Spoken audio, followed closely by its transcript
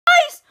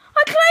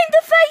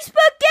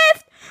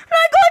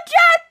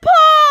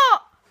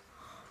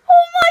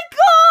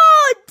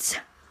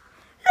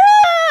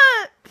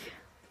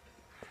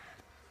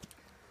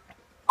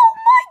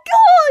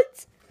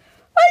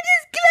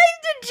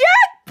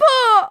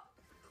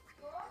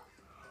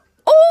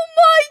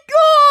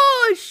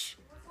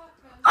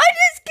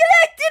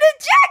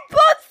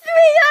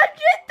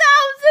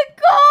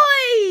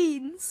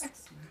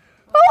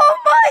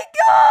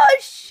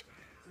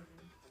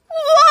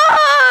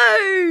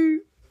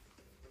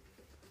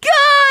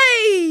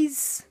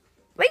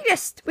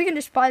We can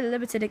just buy the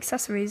limited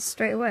accessories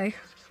straight away.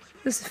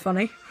 This is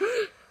funny.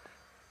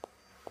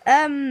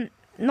 No.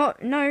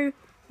 And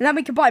then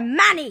we can buy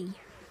Manny.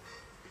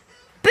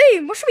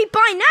 Boom! What should we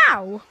buy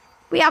now?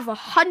 We have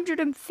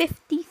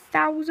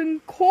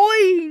 150,000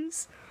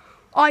 coins.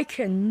 I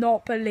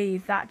cannot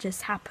believe that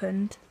just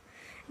happened.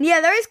 Yeah,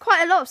 there is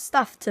quite a lot of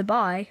stuff to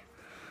buy.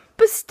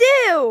 But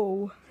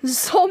still,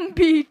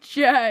 Zombie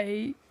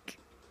Jake.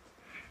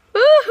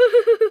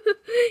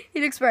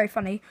 He looks very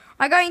funny.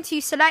 I'm going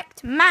to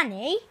select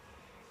Manny.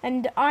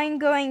 And I'm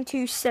going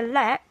to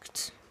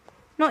select...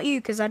 Not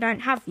you, because I don't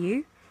have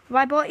you. Have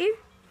I bought you?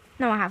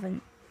 No, I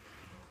haven't.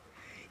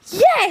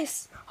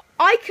 Yes!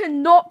 I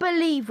cannot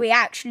believe we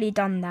actually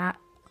done that.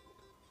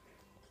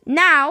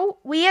 Now,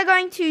 we are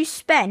going to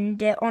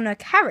spend it on a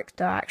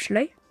character,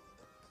 actually.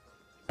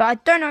 But I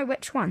don't know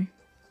which one.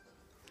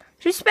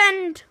 Should we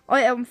spend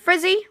it on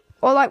Frizzy?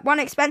 Or, like, one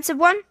expensive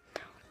one?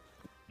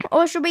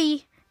 Or should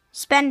we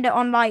spend it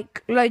on,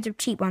 like, loads of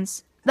cheap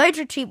ones? Loads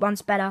of cheap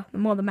ones better. The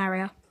more the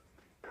merrier.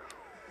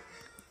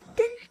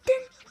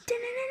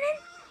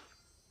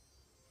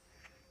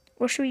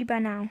 What should we buy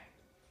now?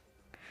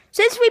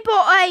 Since we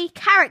bought a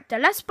character,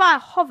 let's buy a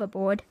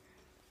hoverboard.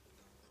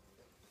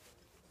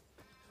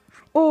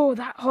 Oh,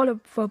 that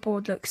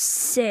hoverboard looks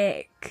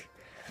sick.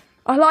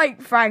 I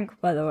like Frank,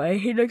 by the way.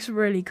 He looks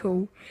really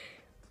cool.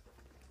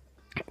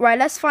 Right,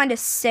 let's find a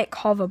sick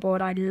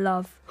hoverboard I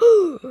love.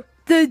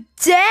 The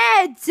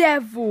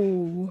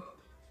Daredevil.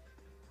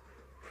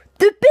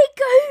 The Big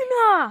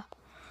Kahuna.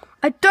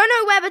 I don't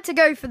know whether to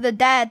go for the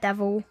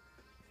Daredevil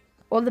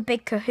or the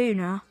Big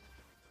Kahuna.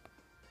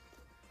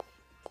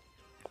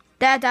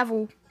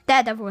 Daredevil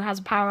has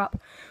a power-up.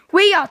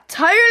 We are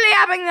totally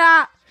having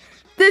that.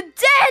 The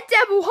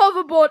Daredevil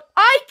hoverboard.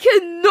 I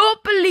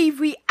cannot believe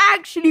we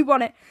actually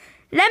won it.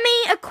 Let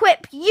me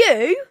equip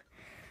you.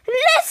 And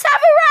let's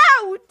have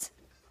a round.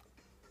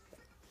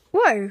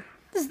 Whoa.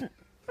 This is a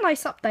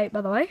nice update,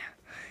 by the way.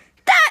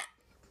 That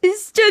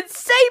is just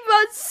save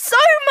us so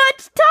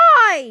much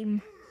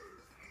time.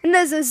 And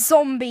there's a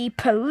zombie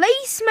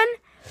policeman.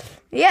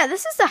 Yeah,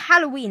 this is the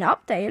Halloween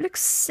update. It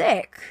looks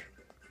sick.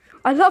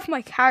 I love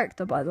my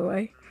character, by the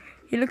way.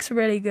 He looks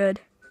really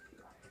good.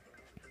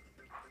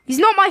 He's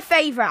not my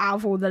favourite out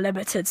of all the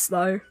limiteds,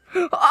 though.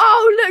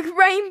 Oh, look,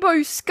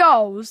 rainbow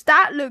skulls.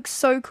 That looks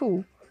so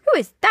cool. Who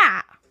is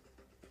that?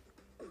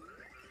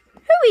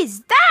 Who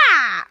is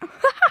that?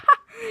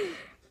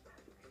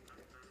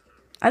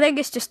 I think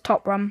it's just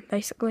top rum,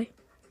 basically.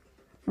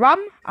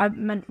 Rum? I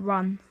meant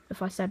run,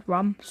 if I said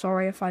rum.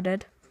 Sorry if I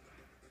did.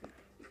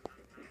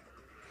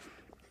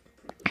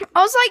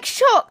 I was like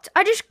shocked.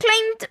 I just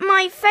claimed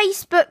my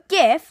Facebook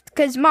gift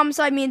because Mum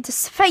signed me into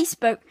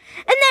Facebook,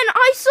 and then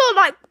I saw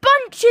like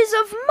bunches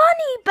of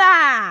money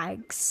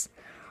bags.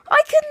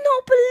 I could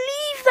not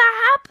believe that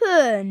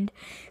happened.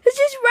 It's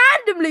just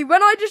randomly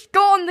when I just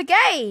got on the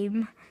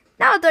game.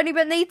 Now I don't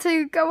even need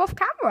to go off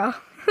camera.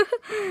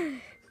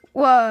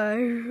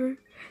 Whoa,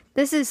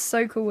 this is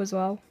so cool as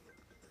well.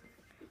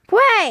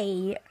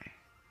 Wait,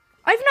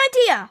 I have an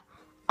idea.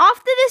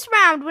 After this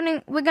round,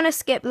 we're gonna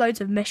skip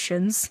loads of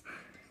missions.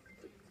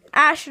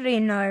 Actually,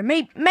 no.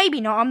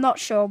 Maybe not. I'm not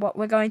sure what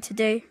we're going to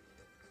do.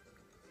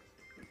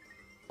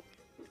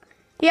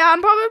 Yeah, I'm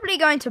probably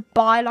going to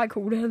buy, like,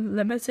 all the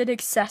limited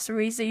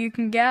accessories that you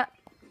can get.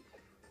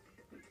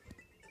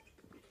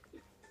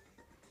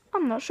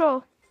 I'm not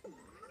sure.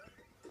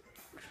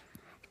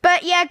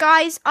 But, yeah,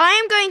 guys, I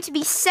am going to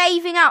be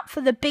saving up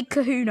for the Big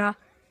Kahuna.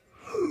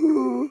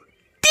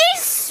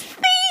 This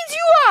speeds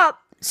you up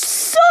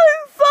so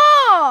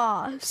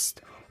fast.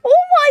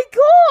 Oh, my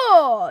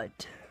God.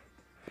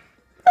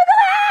 Look at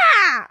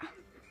that!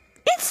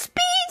 It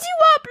speeds you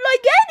up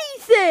like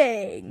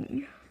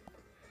anything!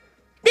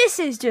 This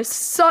is just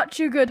such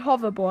a good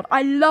hoverboard.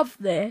 I love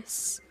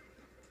this.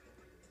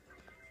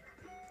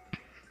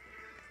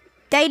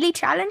 Daily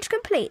challenge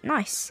complete.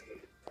 Nice.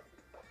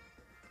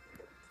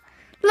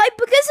 Like,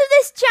 because of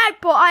this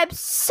jackpot, I have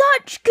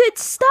such good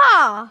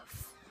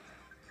stuff.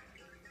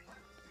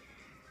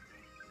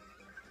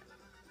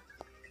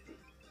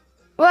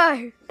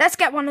 Whoa, let's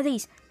get one of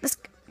these.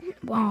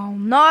 Oh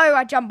no,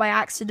 I jumped by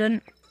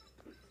accident.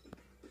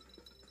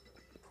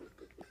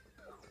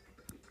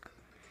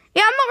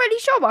 Yeah, I'm not really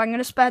sure what I'm going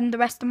to spend the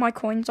rest of my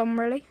coins on,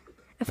 really.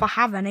 If I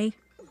have any.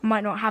 I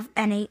might not have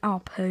any.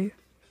 Oh, poo.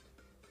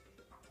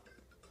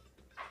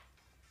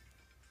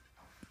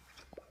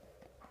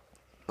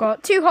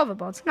 Got 2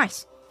 hoverboards.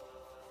 Nice.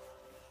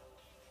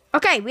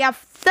 Okay, we have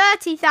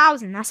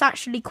 30,000. That's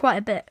actually quite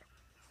a bit.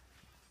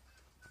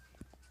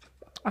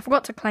 I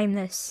forgot to claim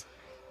this.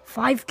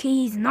 5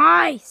 keys.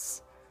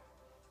 Nice.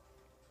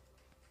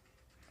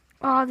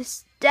 Oh,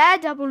 this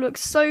Daredevil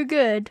looks so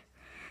good.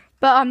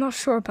 But I'm not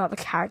sure about the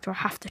character. I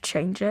have to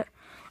change it.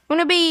 I'm going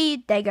to be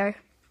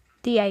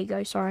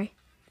Diego, sorry.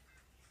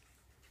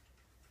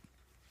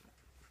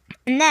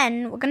 And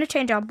then we're going to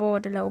change our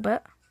board a little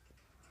bit.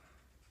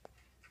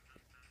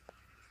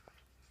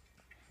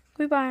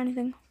 Can we buy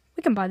anything?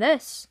 We can buy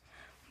this.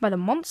 Buy the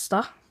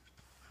monster.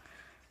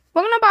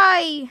 We're going to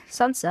buy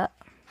Sunset.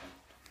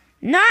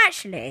 No,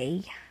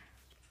 actually.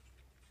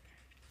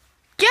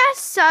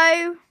 just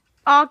so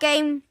our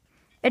game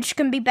it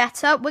can be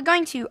better, we're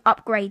going to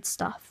upgrade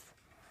stuff.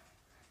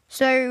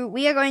 So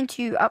we are going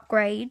to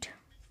upgrade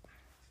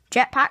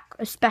jetpack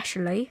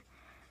especially,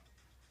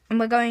 and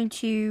we're going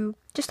to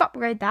just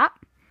upgrade that.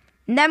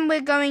 And then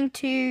we're going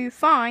to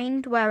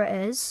find where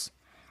it is.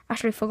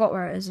 Actually, forgot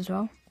where it is as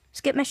well.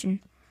 Skip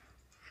mission.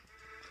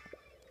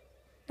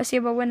 Let's see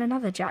if we'll win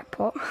another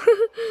jackpot.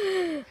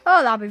 Oh,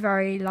 that'll be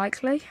very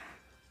likely.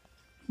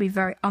 Be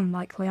very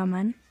unlikely, I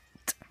meant.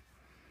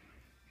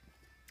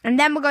 And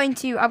then we're going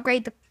to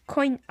upgrade the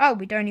coin. Oh,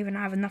 we don't even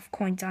have enough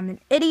coins. I'm an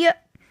idiot.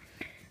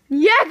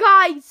 Yeah,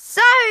 guys.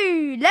 So,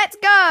 let's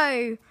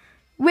go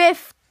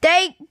with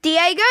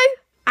Diego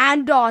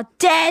and our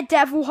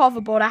Daredevil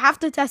hoverboard. I have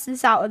to test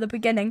this out at the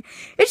beginning.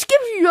 It just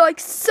gives you, like,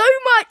 so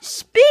much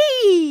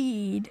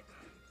speed.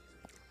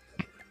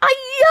 I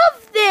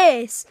love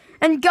this.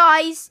 And,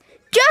 guys,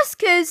 just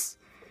because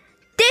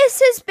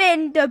this has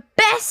been the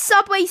best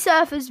Subway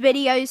Surfers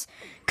videos,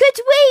 could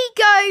we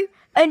go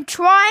and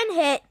try and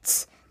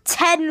hit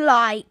 10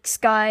 likes,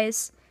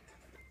 guys?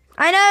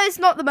 I know it's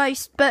not the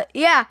most, but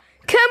yeah.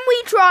 Can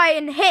we try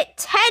and hit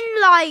 10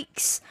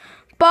 likes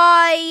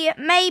by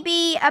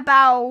maybe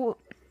about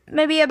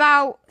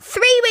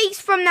 3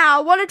 weeks from now?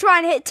 I want to try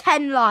and hit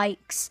 10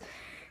 likes.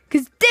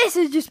 Because this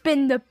has just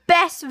been the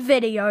best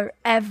video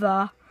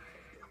ever.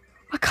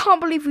 I can't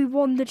believe we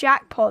won the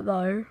jackpot,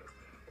 though.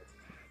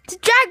 The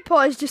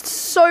jackpot is just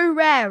so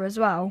rare as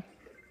well.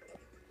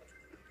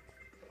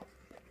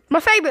 My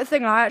favourite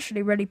thing I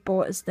actually really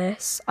bought is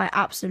this. I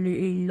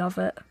absolutely love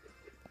it.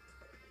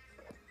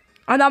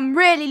 And I'm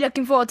really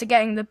looking forward to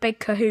getting the big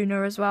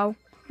kahuna as well.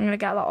 I'm going to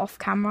get that off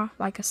camera,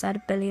 like I said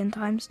 1 billion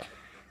times.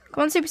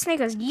 Come on, super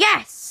sneakers.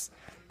 Yes!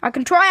 I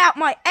can try out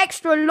my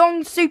extra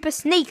long super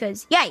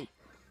sneakers. Yay!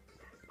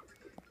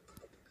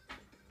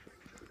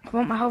 I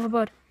want my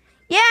hoverboard.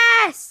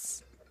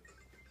 Yes!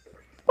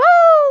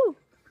 Woo!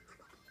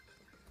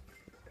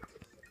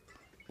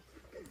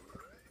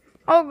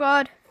 Oh,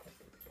 God.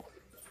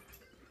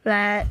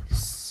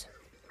 Let's...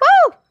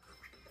 Woo!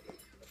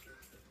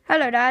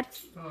 Hello, Dad.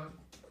 Hello.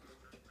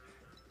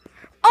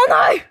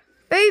 Oh,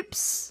 no!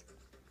 Oops.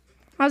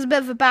 That was a bit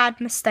of a bad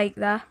mistake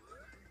there.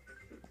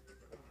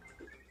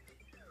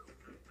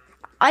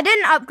 I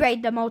didn't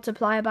upgrade the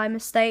multiplier by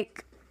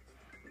mistake.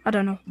 I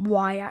don't know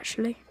why,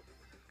 actually.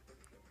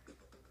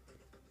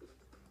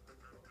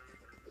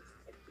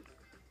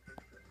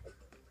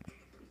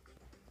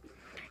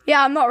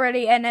 Yeah, I'm not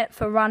really in it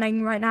for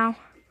running right now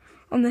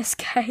on this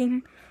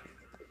game.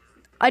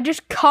 I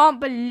just can't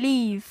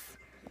believe.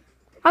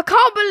 I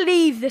can't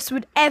believe this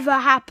would ever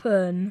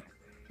happen.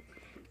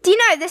 Do you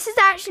know, this is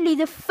actually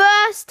the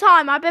first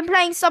time I've been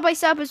playing Subway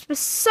Surfers for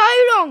so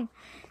long.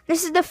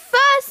 This is the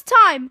first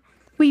time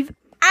we've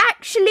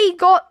actually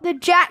got the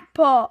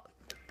jackpot.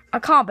 I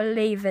can't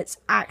believe it's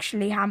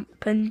actually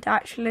happened,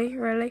 actually,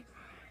 really.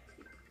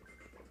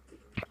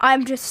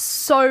 I'm just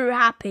so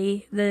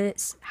happy that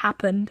it's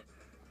happened.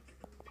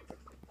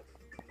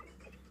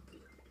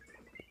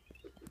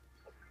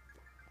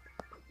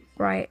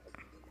 Right.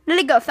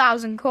 Nearly got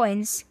 1,000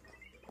 coins.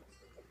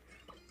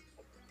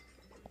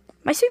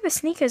 My super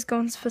sneaker's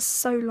gone for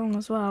so long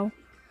as well.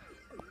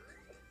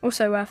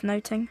 Also worth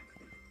noting.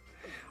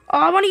 Oh,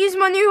 I want to use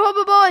my new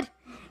hoverboard.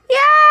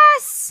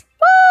 Yes!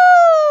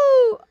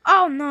 Woo!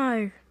 Oh,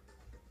 no.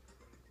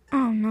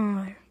 Oh,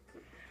 no.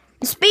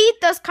 The speed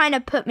does kind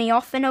of put me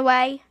off in a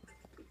way.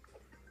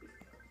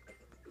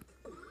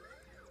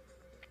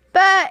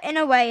 But in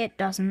a way it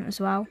doesn't as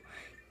well.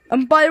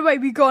 And by the way,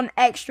 we got an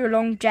extra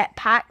long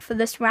jetpack for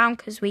this round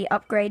because we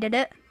upgraded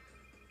it.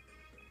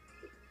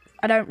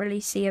 I don't really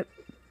see it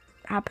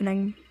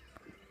happening.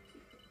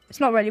 It's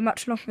not really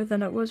much longer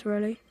than it was,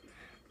 really.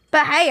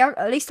 But hey,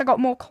 at least I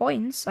got more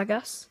coins, I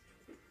guess.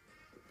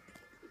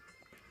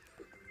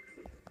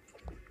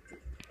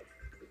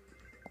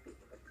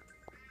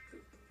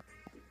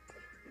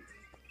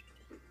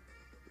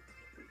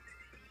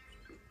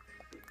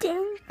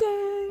 Dun,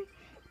 dun.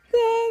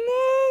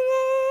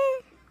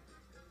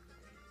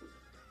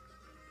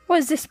 What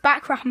is this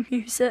background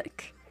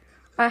music?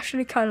 I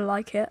actually kind of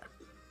like it.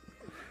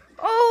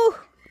 Oh!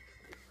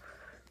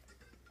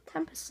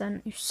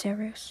 10%, you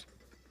serious?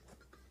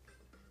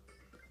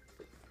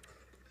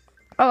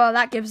 Oh, well,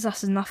 that gives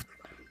us enough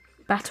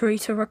battery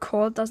to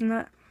record, doesn't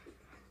it?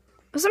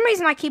 For some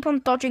reason, I keep on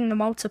dodging the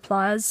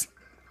multipliers.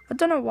 I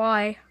don't know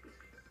why.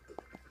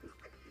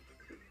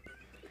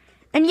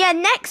 And yeah,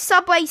 next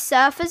Subway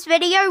Surfers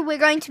video, we're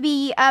going to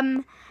be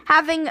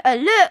having a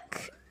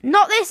look.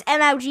 Not this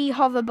MLG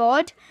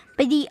hoverboard,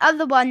 but the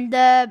other one,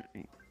 the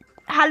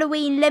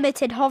Halloween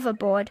limited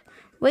hoverboard.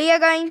 We are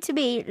going to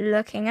be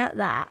looking at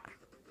that.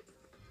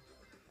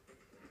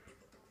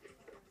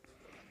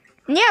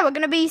 And yeah, we're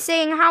going to be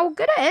seeing how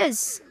good it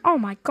is. Oh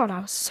my god, I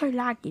was so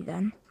laggy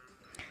then.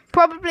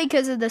 Probably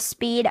because of the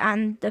speed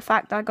and the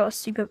fact that I got a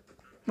super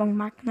long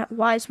magnet.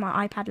 Why is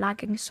my iPad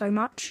lagging so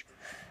much?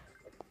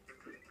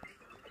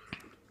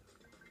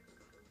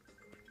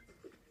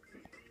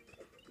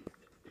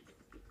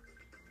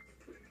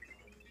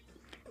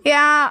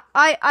 Yeah,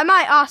 I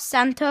might ask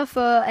Santa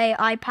for a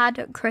iPad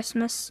at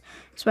Christmas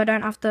so I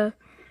don't have to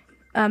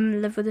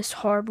live with this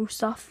horrible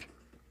stuff.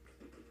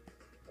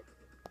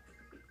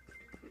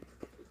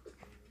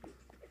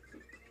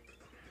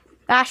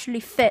 It actually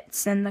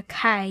fits in the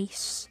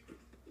case.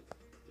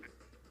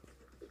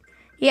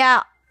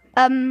 Yeah,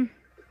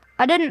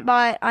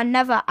 I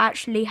never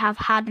actually have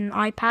had an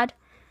iPad.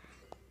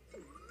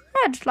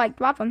 I just like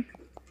to have them.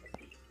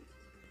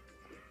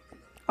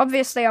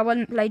 Obviously, I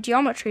wouldn't play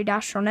Geometry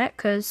Dash on it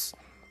because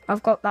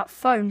I've got that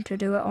phone to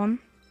do it on.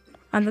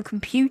 And the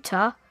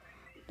computer.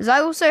 Because I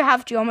also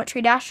have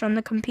Geometry Dash on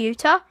the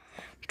computer,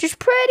 which is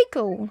pretty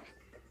cool.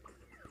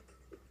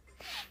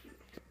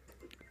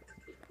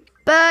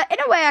 But in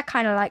a way, I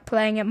kind of like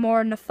playing it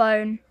more on the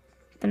phone.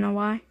 Don't know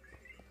why.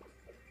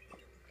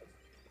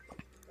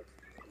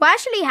 What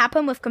actually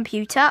happened with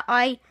computer,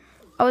 I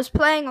was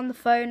playing on the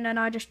phone and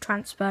I just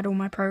transferred all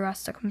my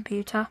progress to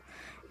computer.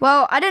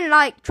 Well, I didn't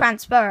like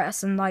transfer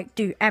it and like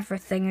do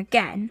everything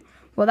again.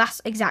 Well, that's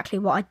exactly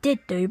what I did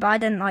do, but I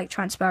didn't like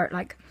transfer it,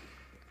 like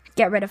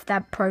get rid of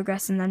that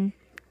progress and then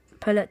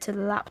pull it to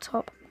the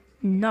laptop.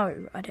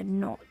 No, I did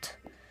not.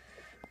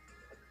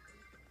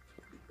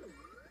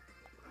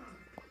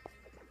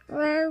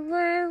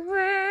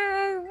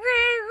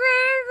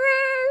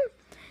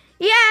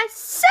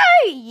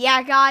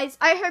 Yeah, guys,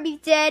 I hope you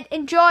did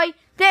enjoy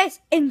this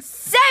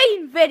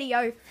insane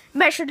video.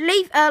 Make sure to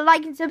leave a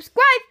like and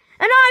subscribe,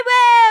 and I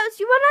will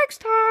see you next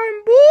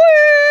time.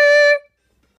 Bye!